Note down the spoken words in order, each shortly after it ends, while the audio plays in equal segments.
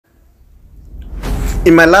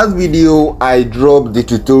In my last video, I dropped the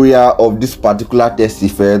tutorial of this particular text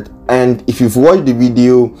effect, and if you've watched the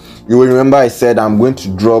video, you will remember I said I'm going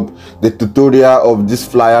to drop the tutorial of this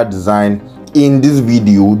flyer design in this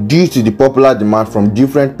video due to the popular demand from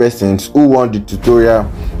different persons who want the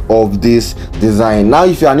tutorial of this design. Now,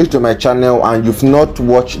 if you are new to my channel and you've not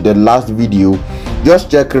watched the last video, just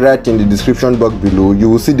check right in the description box below. You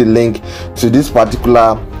will see the link to this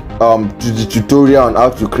particular to the tutorial on how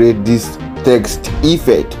to create this text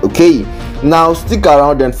effect. Okay, now stick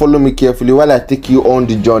around and follow me carefully while I take you on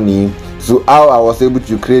the journey to how I was able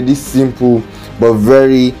to create this simple but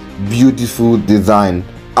very beautiful design.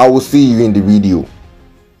 I will see you in the video.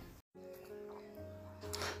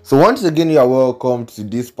 So once again, you are welcome to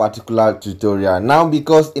this particular tutorial. Now,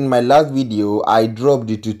 because in my last video I dropped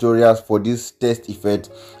the tutorials for this text effect,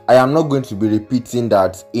 I am not going to be repeating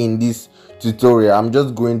that in this tutorial. I'm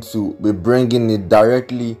just going to be bringing it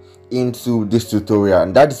directly into this tutorial,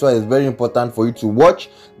 and that is why it's very important for you to watch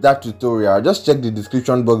that tutorial. Just check the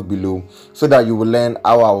description box below so that you will learn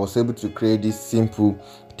how I was able to create this simple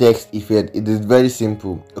text effect. It is very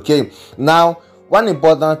simple. Okay, now one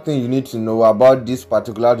important thing you need to know about this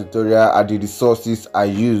particular tutorial are the resources I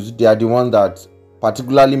use. They are the ones that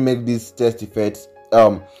particularly make this text effect,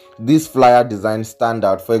 this flyer design stand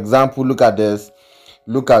out. For example, look at this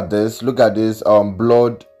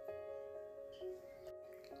blood.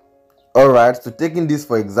 All right, so taking this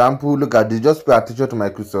for example, look at this. Just pay attention to my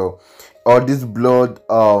cursor, or this blood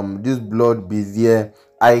bezier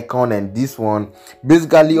icon, and this one.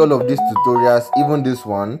 Basically, all of these tutorials, even this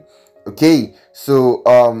one. Okay, so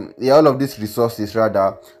yeah, all of these resources,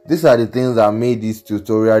 rather, these are the things that made this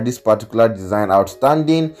tutorial, this particular design,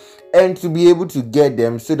 outstanding. And to be able to get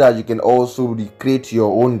them so that you can also recreate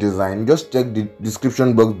your own design, just check the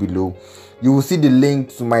description box below. You will see the link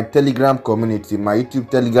to my Telegram community, my YouTube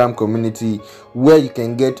Telegram community, where you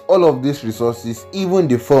can get all of these resources, even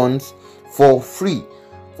the fonts, for free,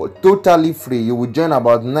 for totally free. You will join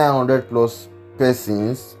about 900 plus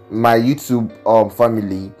persons, my YouTube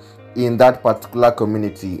family, in that particular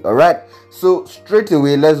community. All right, so straight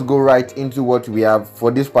away, let's go right into what we have for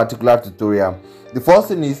this particular tutorial. The first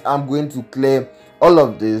thing is I'm going to clear all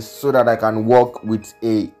of this so that I can work with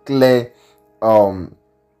a clear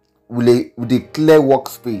with a clear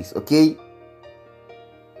workspace. Okay,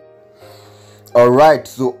 all right,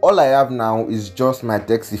 so all I have now is just my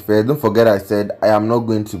text effect. Don't forget I said I am not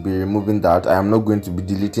going to be removing that, I am not going to be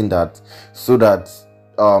deleting that, so that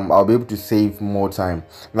I'll be able to save more time.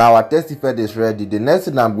 Now our text effect is ready. The next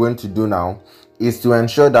thing I'm going to do now is to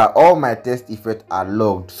ensure that all my text effects are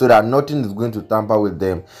logged so that nothing is going to tamper with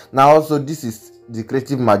them. Now also, this is the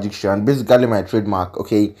Creative Magician, basically my trademark.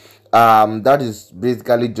 Okay, that is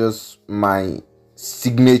basically just my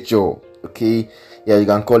signature. Okay, yeah, you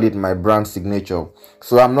can call it my brand signature.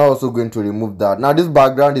 So I'm not also going to remove that. Now this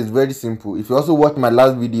background is very simple. If you also watch my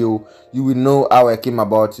last video, you will know how I came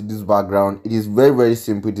about this background. It is very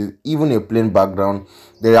simple. It is even a plain background.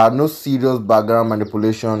 There are no serious background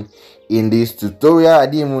manipulation in this tutorial. I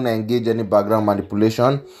didn't even engage any background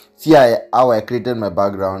manipulation. See how I created my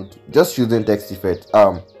background just using text effect,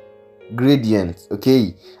 gradient.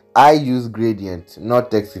 Okay, I use gradient,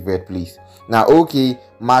 not text effect, please. Now, okay,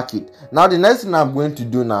 mark it. Now the next thing I'm going to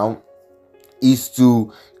do now is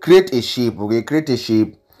to create a shape. Okay, create a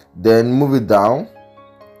shape, then move it down.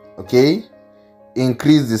 Okay,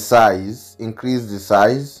 increase the size,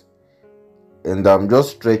 and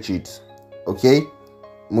just stretch it. Okay,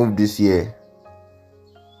 move this here,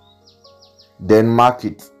 then mark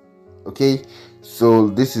it. Okay, so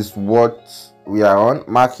this is what we are on.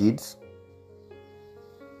 Mark it.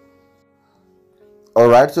 All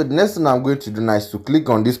right, so the next thing I'm going to do now is to click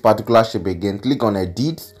on this particular shape again. Click on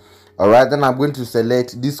edit. All right, then I'm going to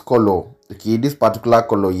select this color. Okay, this particular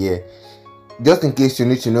color here. Just in case you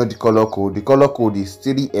need to know the color code is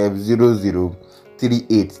 3F0038.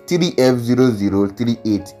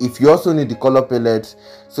 3F0038. If you also need the color palette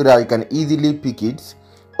so that you can easily pick it,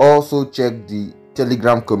 also check the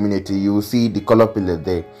Telegram community. You will see the color palette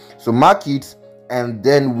there. So mark it, and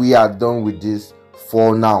then we are done with this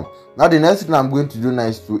for now. Now the next thing I'm going to do now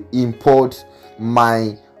is to import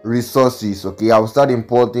my resources. Okay, I'll start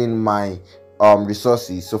importing my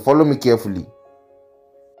resources, so follow me carefully.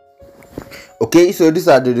 Okay, so these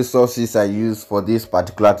are the resources I use for this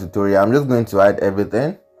particular tutorial. I'm just going to hide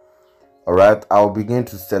everything. All right, I'll begin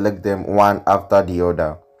to select them one after the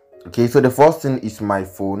other. Okay, so the first thing is my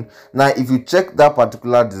phone. Now if you check that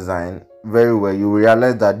particular design very well, you will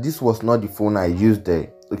realize that this was not the phone I used there.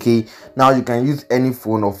 Okay, now you can use any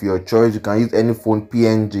phone of your choice. You can use any phone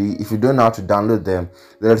PNG. If you don't know how to download them,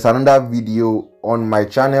 there's another video on my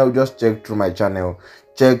channel. Just check through my channel,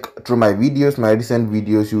 check through my videos, my recent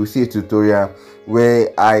videos. You will see a tutorial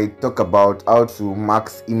where I talk about how to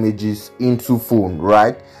max images into phone,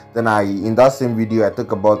 right? Then in that same video, I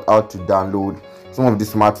talk about how to download some of the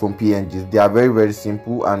smartphone PNGs. They are very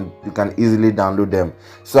simple and you can easily download them.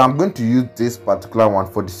 So I'm going to use this particular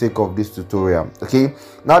one for the sake of this tutorial. Okay,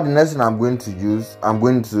 now the next thing I'm going to use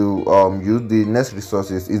the next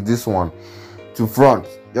resources is this one, to front.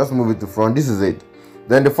 Just move it to front. This is it.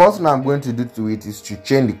 Then the first thing I'm going to do to it is to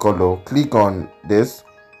change the color. Click on this.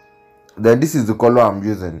 Then this is the color I'm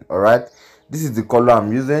using. All right, this is the color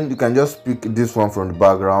I'm using. You can just pick this one from the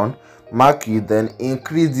background, mark it, then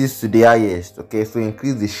increase this to the highest. Okay, so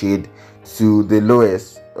increase the shade to the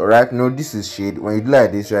lowest. All right, no, this is shade. When you do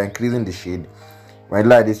like this, you are increasing the shade. When you do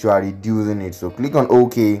like this, you are reducing it. So click on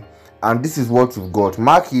OK, and this is what you've got.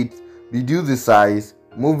 Mark it, reduce the size,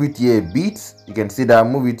 move it here a bit. You can see that,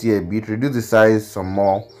 move it here a bit, reduce the size some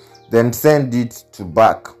more, then send it to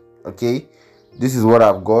back. Okay, this is what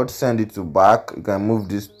I've got. Send it to back. You can move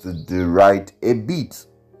this to the right a bit.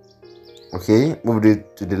 Okay, move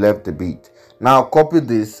it to the left a bit. Now copy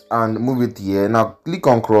this and move it here. Now click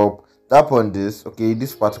on crop, tap on this. Okay,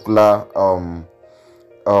 this particular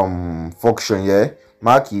function here,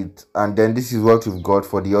 mark it, and then this is what you've got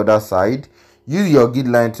for the other side. Use your grid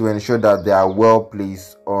line to ensure that they are well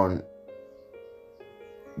placed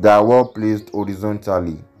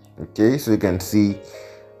horizontally. Okay, so you can see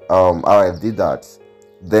how I did that.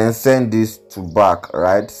 Then send this to back.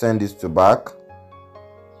 Right, send this to back.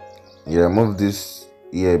 Yeah, move this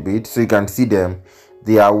here a bit so you can see them.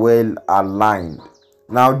 They are well aligned.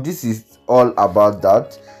 Now this is all about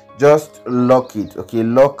that. Just lock it. Okay,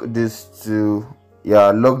 lock this to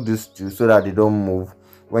so that they don't move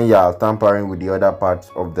when you are tampering with the other parts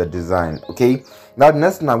of the design. Okay, now the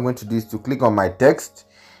next thing I'm going to do is to click on my text.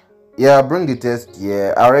 Yeah, bring the text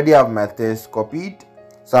here. I already have my text copied,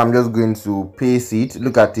 so I'm just going to paste it.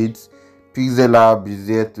 Look at it, Pixlr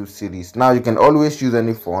Bezier 2 series. Now you can always use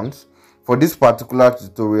any fonts. For this particular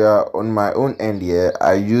tutorial, on my own end here,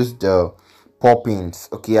 I used the Poppins.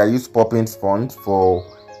 Okay, I use Poppins font for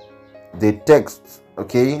the text.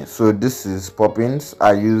 Okay, so this is Poppins.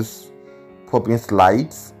 I use Poppins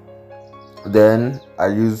Lights. Then I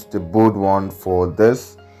use the bold one for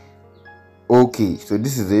this. Okay, so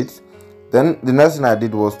this is it. Then the next thing I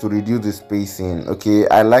did was to reduce the spacing. Okay,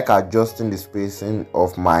 I like adjusting the spacing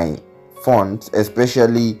of my fonts,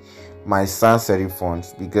 especially my sans serif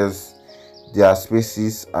fonts, because their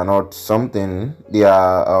spaces are not something.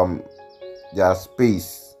 Their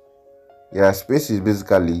spaces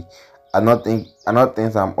basically are not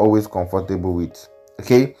things I'm always comfortable with.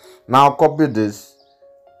 Okay, now copy this,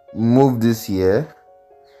 move this here.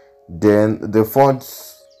 Then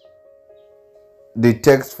the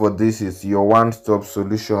text for this is your one-stop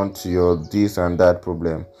solution to your this and that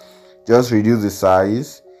problem. Just reduce the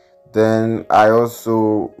size. Then I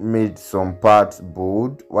also made some parts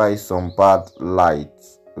bold while some parts light.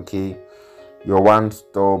 Okay, your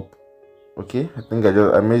one-stop. Okay, I think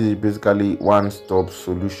I made it basically one-stop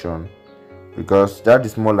solution, because that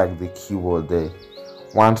is more like the keyword there.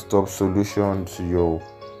 One-stop solution to your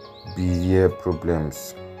Bezier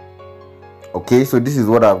problems. Okay, so this is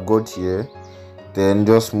what I've got here. Then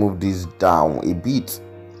just move this down a bit.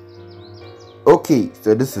 Okay,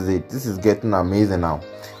 so this is it. This is getting amazing now.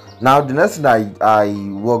 Now the next thing I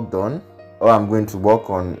worked on, or I'm going to work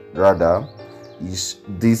on rather, is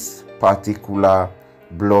this particular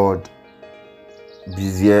blood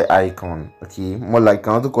Bezier icon. Okay, more like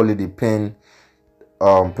I want to call it a pen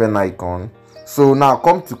icon. So now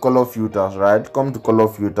come to color filters, right? Come to color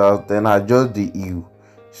filters, then adjust the hue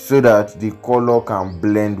so that the color can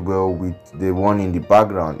blend well with the one in the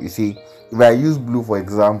background. You see, if I use blue for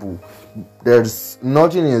example, there's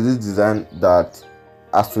nothing in this design that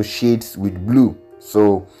associates with blue,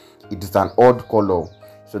 so it is an odd color.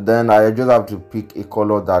 So then I just have to pick a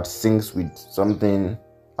color that syncs with something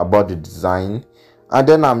about the design, and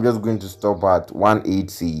then I'm just going to stop at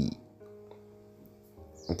 180.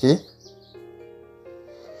 Okay,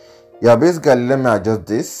 yeah, basically let me adjust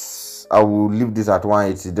this. I will leave this at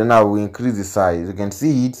 180, then I will increase the size. You can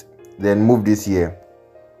see it, then move this here.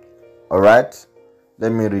 All right,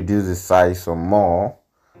 let me reduce the size some more.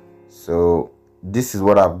 So this is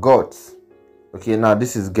what I've got. Okay, now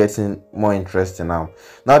this is getting more interesting now.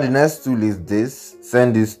 Now the next tool is this.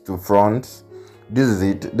 Send this to front. This is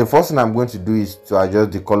it. The first thing I'm going to do is to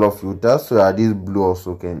adjust the color filter so that this blue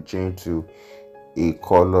also can change to a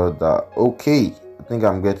color that, okay, I think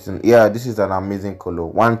I'm getting, yeah, this is an amazing color.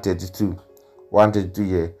 132,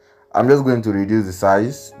 yeah. I'm just going to reduce the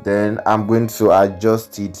size, then I'm going to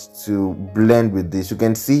adjust it to blend with this. You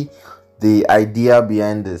can see the idea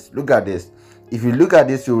behind this. Look at this. If you look at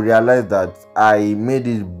this, you'll realize that I made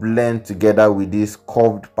it blend together with this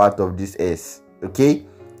curved part of this S. Okay,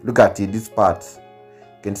 look at it, this part.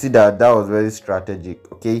 You can see that was very strategic.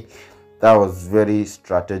 Okay, that was very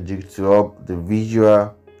strategic to help the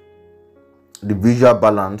visual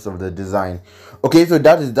balance of the design. Okay, so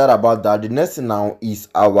that is that about that. The next thing now is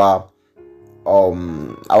our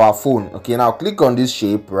phone. Okay, now click on this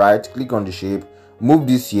shape, right? Click on the shape, move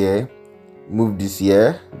this here,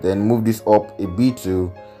 then move this up a bit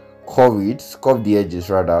to curve the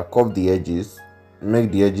edges,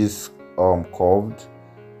 make the edges curved,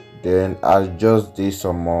 then adjust this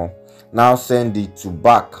some more. Now send it to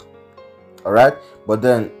back, all right, but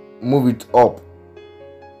then move it up.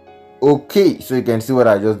 Okay, so you can see what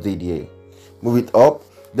I just did here. Move it up.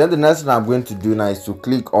 Then the next thing I'm going to do now is to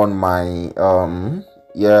click on my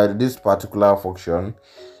this particular function,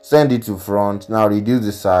 send it to front. Now reduce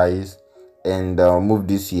the size and move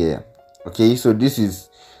this here. Okay, so this is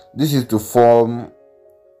to form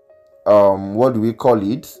what do we call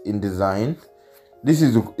it in design? This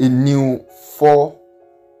is a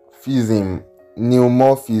neumorphism.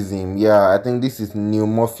 Yeah, I think this is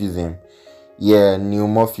neumorphism. Yeah,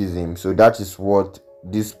 neumorphism. So that is what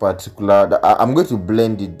this particular, I'm going to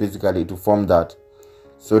blend it basically to form that,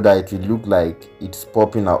 so that it will look like it's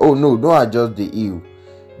popping out. Oh no, don't adjust the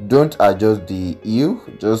hue,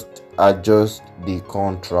 just adjust the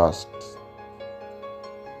contrast.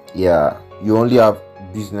 Yeah, you only have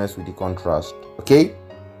business with the contrast. Okay,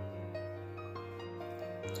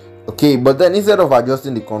 but then instead of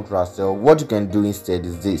adjusting the contrast, what you can do instead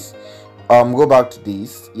is this. Go back to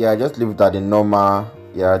this. Yeah, just leave it at the normal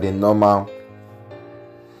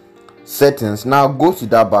settings. Now go to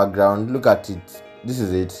that background, look at it, this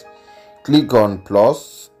is it. Click on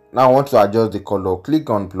plus. Now I want to adjust the color. Click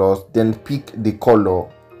on plus, then pick the color.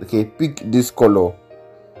 Okay, pick this color.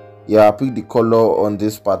 Yeah, pick the color on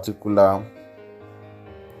this particular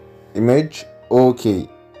image. Okay,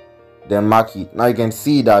 then mark it. Now you can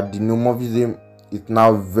see that the neumorphism is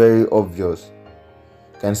now very obvious.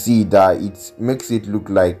 You can see that it makes it look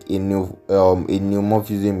like a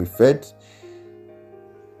neumorphism effect.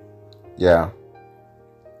 Yeah,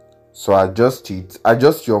 so adjust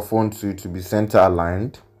your phone to be center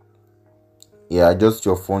aligned. Yeah, adjust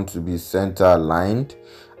your phone to be center aligned.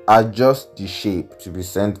 Adjust the shape to be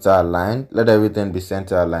center aligned. Let everything be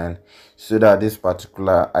center aligned, so that this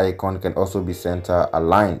particular icon can also be center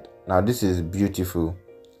aligned. Now this is beautiful.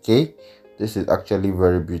 Okay, this is actually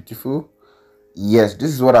very beautiful. Yes,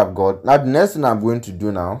 this is what I've got. Now the next thing I'm going to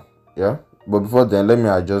do now, yeah, but before then, let me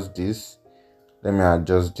adjust this so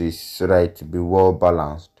that it will be well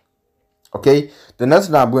balanced. Okay, the next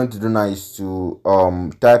thing I'm going to do now is to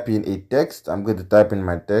type in a text. I'm going to type in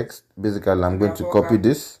my text. Basically, I'm going to copy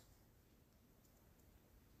this.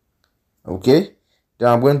 Okay, then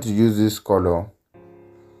I'm going to use this color,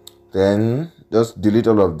 then just delete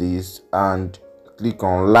all of these and click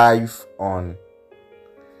on live on.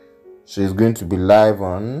 So it's going to be live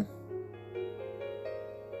on.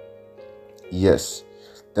 Yes.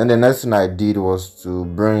 Then the next thing I did was to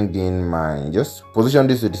bring in my, just position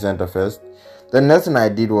this to the center first. The next thing I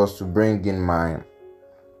did was to bring in my,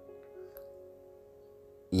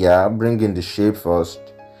 bring in the shape first,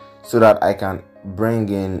 so that I can bring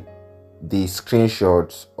in the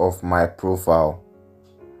screenshots of my profile.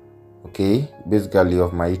 Okay, basically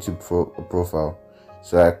of my YouTube profile.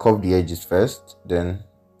 So I curve the edges first, then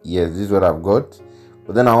yes, this is what I've got.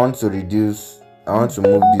 But then I want to move this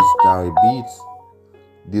down a bit,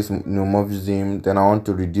 this neumorphism. Then I want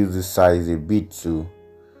to reduce the size a bit too,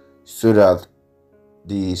 so that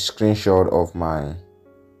the screenshot of my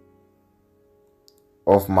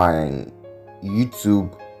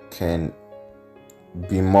YouTube can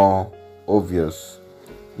be more obvious.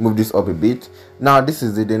 Move this up a bit. Now this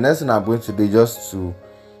is the next thing I'm going to do, just to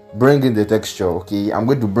bring in the texture. Okay, I'm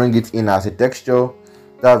going to bring it in as a texture.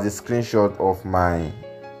 That's the screenshot of my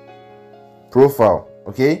profile.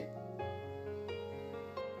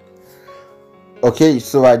 Okay,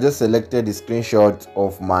 so I just selected the screenshot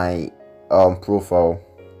of my profile.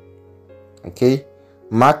 Okay,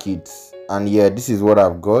 mark it, and yeah, this is what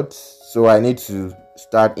I've got. So I need to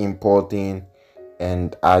start importing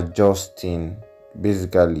and adjusting,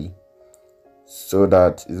 basically, so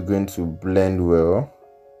that it's going to blend well,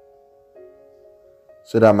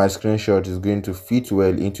 so that my screenshot is going to fit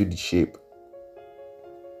well into the shape.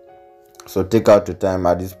 So take out your time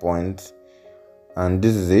at this point, and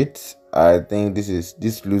this is it. I think this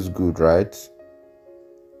looks good, right?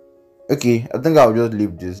 Okay, I think I'll just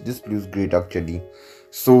leave this looks great actually.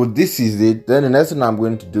 So this is it. Then the next thing I'm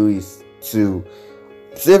going to do is to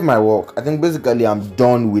save my work. I think basically I'm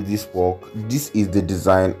done with this work. This is the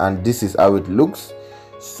design and this is how it looks.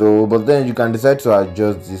 So but then you can decide to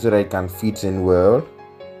adjust this so that it can fit in well.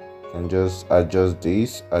 And just adjust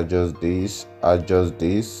this,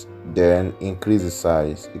 then increase the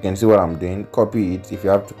size. You can see what I'm doing. Copy it if you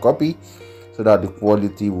have to copy, so that the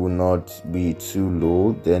quality will not be too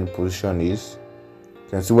low. Then position is, you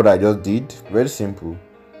can see what I just did. Very simple.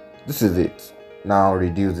 This is it. Now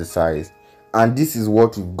reduce the size, and this is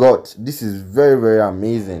what we've got. This is very, very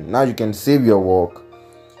amazing. Now you can save your work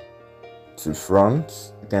to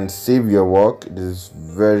front. You can save your work. It is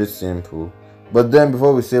very simple. But then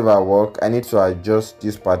before we save our work, I need to adjust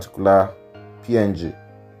this particular PNG,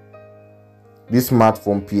 this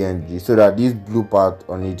smartphone PNG, so that this blue part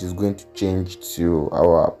on it is going to change to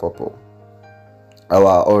our purple,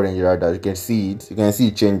 our orange rather. You can see it. You can see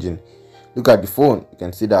it changing. Look at the phone. You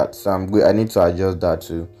can see that. So I need to adjust that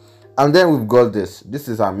too. And then we've got this. This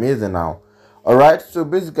is amazing now. All right. So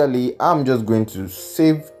basically, I'm just going to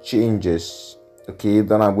save changes. Okay.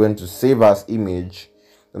 Then I'm going to save as image.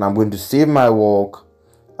 Then I'm going to save my work,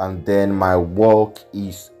 and then my work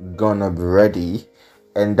is gonna be ready.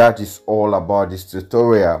 And that is all about this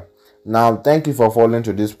tutorial. Now thank you for following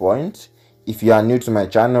to this point. If you are new to my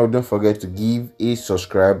channel, don't forget to give a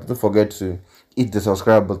subscribe. Don't forget to hit the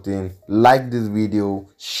subscribe button, like this video,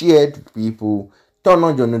 share it with people, turn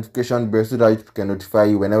on your notification bell so that it can notify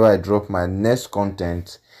you whenever I drop my next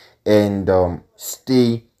content. And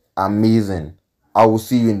stay amazing. I will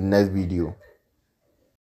see you in the next video.